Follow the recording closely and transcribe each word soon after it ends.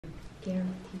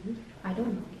Gareth.T? I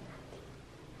don't know Gareth.T.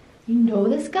 You know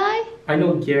this guy? I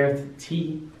know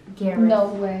Gareth.T. Gareth. No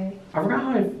way. I forgot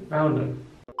how I found him.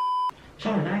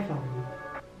 Show an iPhone.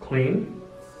 Queen?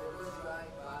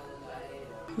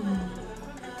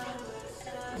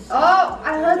 Oh,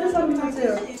 I heard this song before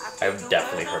too. I've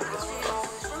definitely heard of this before.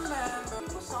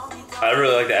 I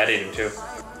really like the editing too.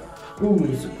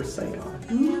 Ooh, Super Saiyan.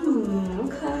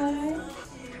 Okay.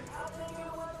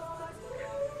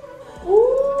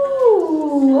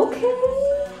 Ooh, okay.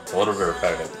 It's a little bit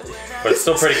repetitive, but it's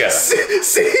still pretty good.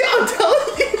 See, I'm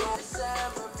telling you.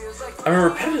 I mean,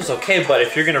 repetitive is okay, but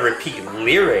if you're gonna repeat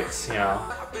lyrics, you know.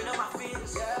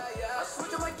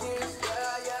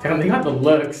 Damn, they got the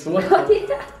looks. What?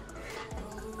 Yeah.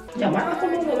 Yeah, my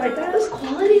iPhone don't look like that. This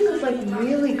quality is like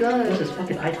really good. This is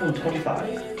fucking iPhone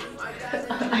 25.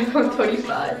 iPhone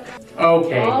 25.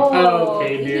 Okay. Oh,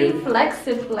 Okay, dude. He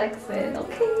flexing.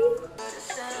 Okay.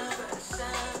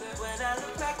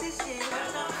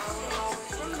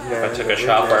 I took a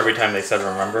shot for every time they said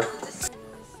remember.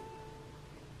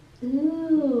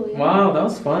 Ooh. Yeah. Wow, that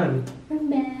was fun.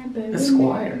 Remember.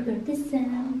 Esquire.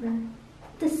 December.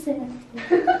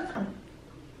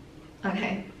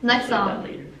 Okay. Next song.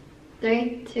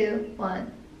 3, 2,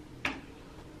 1.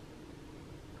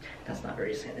 That's not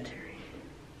very sanitary.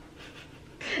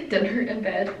 Dinner in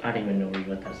bed. I don't even know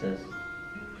what that says.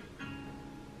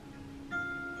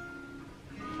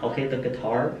 Okay, the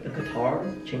guitar.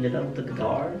 Change it up with the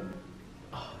guitar.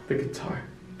 Oh, the guitar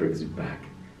brings you back.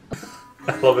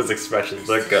 I love his expressions.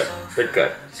 They're good. They're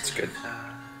good. It's good.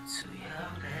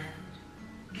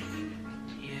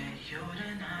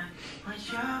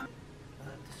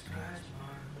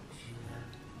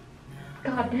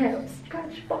 Goddamn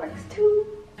scratch marks too.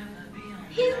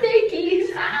 He's Nikki's.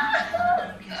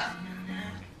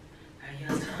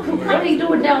 What are you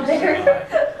doing down there?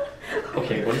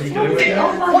 Okay, what is he doing right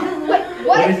now? Oh my god,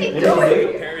 what is he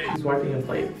doing? He's wiping a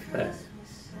plate.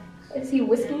 Is he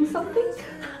whisking something?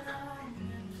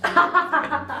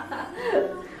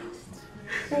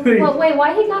 Wait,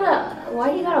 why he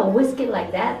gotta whisk it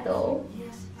like that though?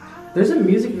 There's a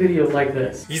music video like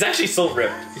this. He's actually so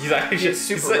ripped. He's actually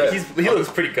super ripped. He looks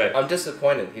pretty good. I'm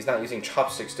disappointed. He's not using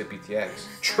chopsticks to beat the eggs.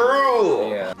 True.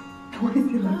 Yeah. Why is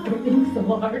he like throwing so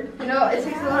hard? You know, it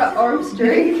takes a lot of arm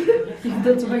strength.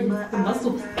 That's why the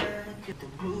muscles.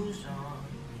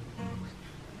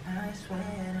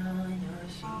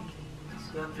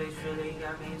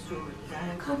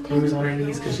 He was on her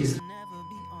knees because she's.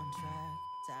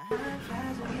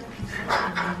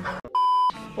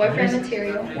 Boyfriend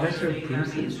material. Why is her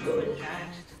boobs good?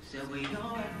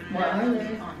 What are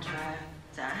they?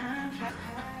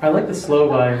 I like the slow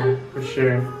vibe for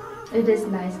sure. It is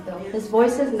nice though. His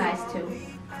voice is nice too.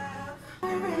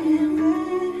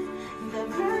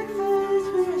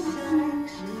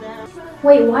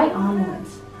 Wait, why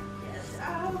omelets?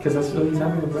 Because that's what he's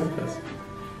having for breakfast.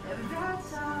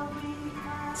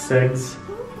 Segs.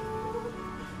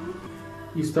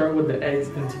 You start with the eggs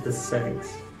into the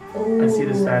segs. Ooh, I see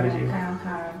the strategy.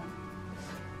 Okay.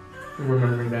 I'm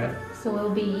remembering that. So we'll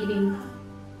be eating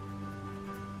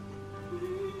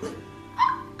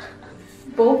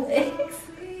both eggs.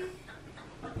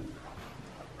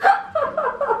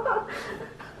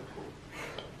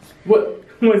 What?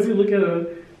 What is he looking at?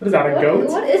 What is that, a goat?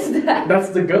 What is that? That's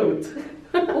the goat.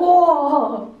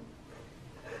 Whoa!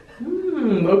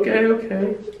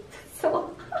 Okay.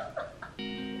 So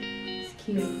it's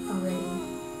cute already.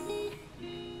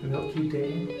 Milky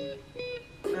Day.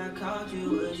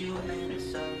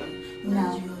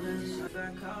 No.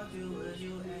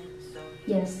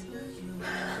 Yes.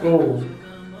 Oh.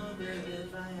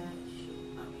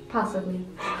 Possibly.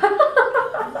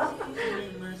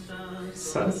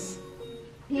 Sus.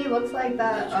 He looks like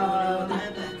that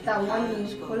one,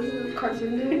 what is it,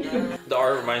 cartoon dude? The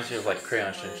art reminds me of like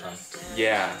Crayon Shin-chan.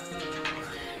 Yeah.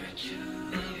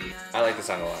 I like the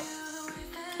song a lot.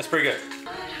 It's pretty good.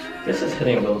 This is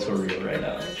hitting a little too real right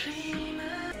now.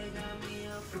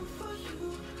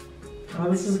 Oh,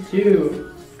 this is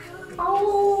cute.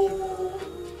 Oh.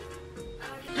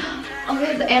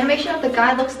 Okay, the animation of the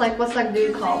guy looks like, what's that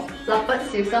dude called?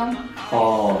 𝕥𝕙𝕚𝕟𝕣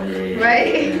Oh, yeah.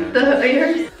 Right? Yeah. The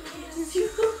ears.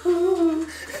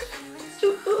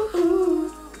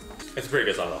 It's a pretty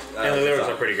good song though. I And like the the lyrics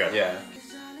song. are pretty good. Yeah.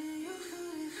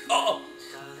 Oh!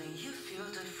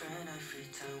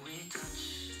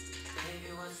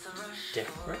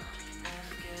 Different.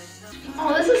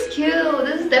 Oh, this is cute.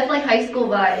 This is definitely high school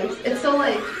vibes. It's so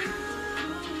like,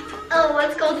 oh,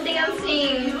 let's go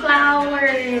dancing,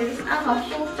 flowers. I'm a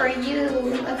fool for you.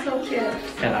 That's so cute.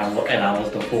 And I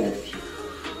was the fool.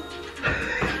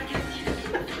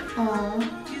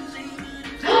 Aww.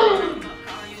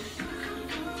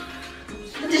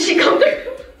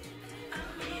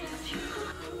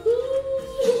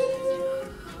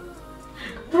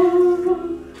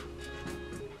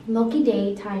 Milky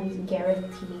Day times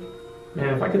Gareth.T.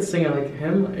 Man, if I could sing it like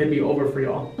him, it'd be over for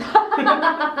y'all.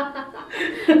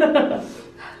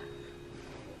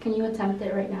 Can you attempt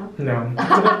it right now? No.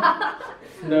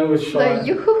 No shot. Like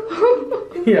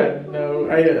Youuu. Yeah, no.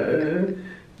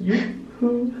 Youuu.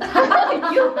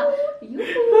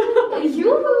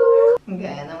 Youuu.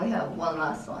 Okay, and then we have one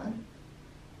last one.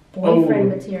 Boyfriend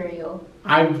material.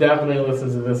 I've definitely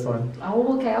listened to this one.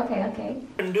 Oh, okay.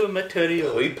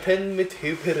 material. 읨𝕚𝕚𝕟𝕬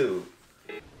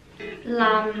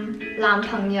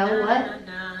𝕟𝕚𝕚𝕟𝕬 what?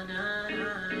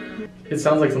 It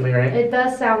sounds like something, right? It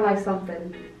does sound like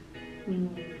something.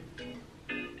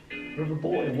 River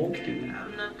boy won't do.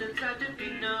 What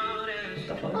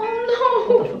the fuck? Oh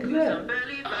What the fuck is that?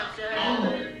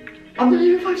 I'm gonna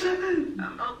use 5-7. no!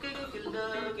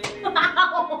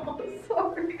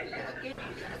 Sorry.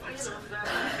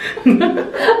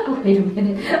 Oh, wait a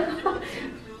minute.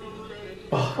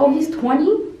 Oh, he's 20?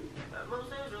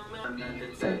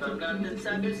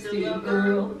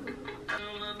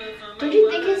 Don't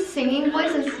you think his singing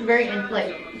voice is very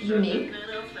unique?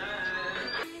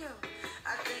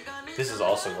 This is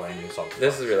also going to new song.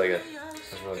 This is really good.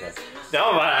 This is really good. Now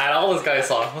I'm gonna add all this guy's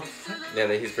songs.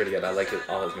 Yeah, he's pretty good. I like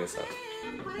all his new stuff.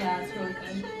 Yeah, it's really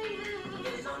good.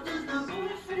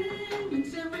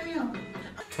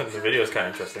 The video is kind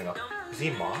of interesting though. Is he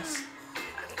moss?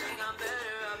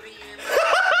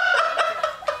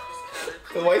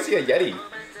 Then why is he a yeti?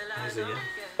 He's a yeti.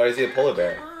 Or is he a polar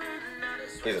bear?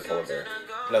 He's a polar bear.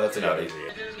 No, that's a yeti. Is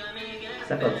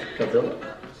that Godzilla?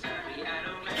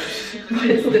 What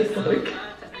is this like?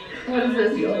 What is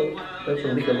this? Yo, that's a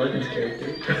League of Legends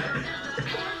character.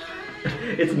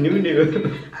 It's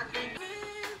Nunu.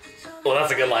 Oh,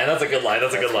 that's a good line. That's a good line.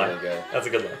 That's a good line. Really good. That's a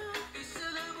good line.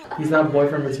 He's not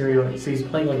boyfriend material, so he's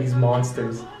playing like these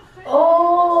monsters.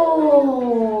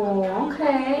 Oh,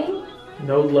 okay.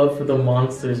 No love for the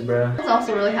monsters, bruh. I was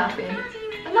also really happy.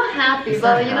 I'm not happy, It's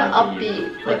but not you know, happy,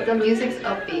 upbeat. but- Like the music's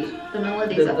upbeat, the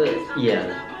melody's upbeat.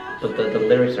 Yeah, but the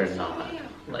lyrics are not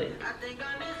like upbeat.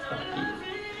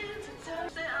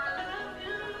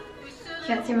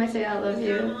 Can't see me say I love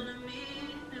you.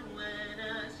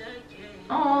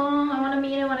 Oh, I want to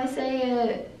mean it when I say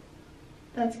it.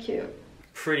 That's cute.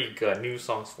 Pretty good. New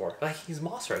songs for. Like he's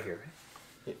moss right here,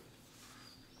 right?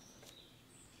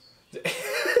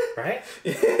 Right?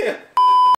 Yeah.